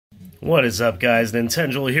What is up, guys?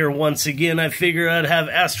 Nintenjoel here once again. I figured I'd have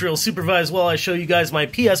Astriaal supervise while I show you guys my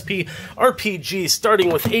PSP RPG,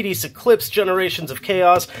 starting with 80s Eclipse, Generations of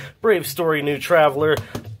Chaos, Brave Story, New Traveler,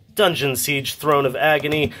 Dungeon Siege, Throne of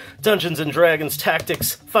Agony, Dungeons & Dragons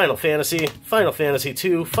Tactics, Final Fantasy, Final Fantasy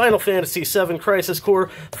II, Final Fantasy VII Crisis Core,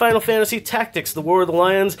 Final Fantasy Tactics, The War of the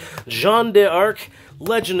Lions, Jeanne d'Arc,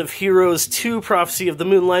 Legend of Heroes 2, Prophecy of the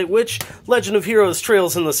Moonlight Witch, Legend of Heroes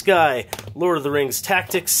Trails in the Sky, Lord of the Rings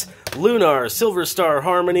Tactics, Lunar, Silver Star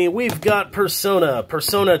Harmony, we've got Persona,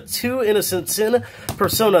 Persona 2 Innocent Sin,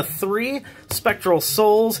 Persona 3, Spectral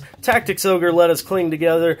Souls, Tactics Ogre Let Us Cling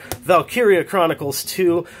Together, Valkyria Chronicles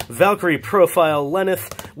 2, Valkyrie Profile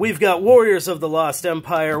Lenneth, we've got Warriors of the Lost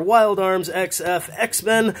Empire, Wild Arms XF,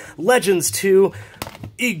 X-Men, Legends 2,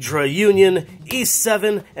 Yggdra Union, East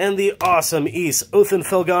 7, and the awesome East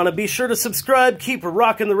Othenfelgana. Be sure to subscribe, keep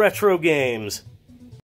rocking the retro games.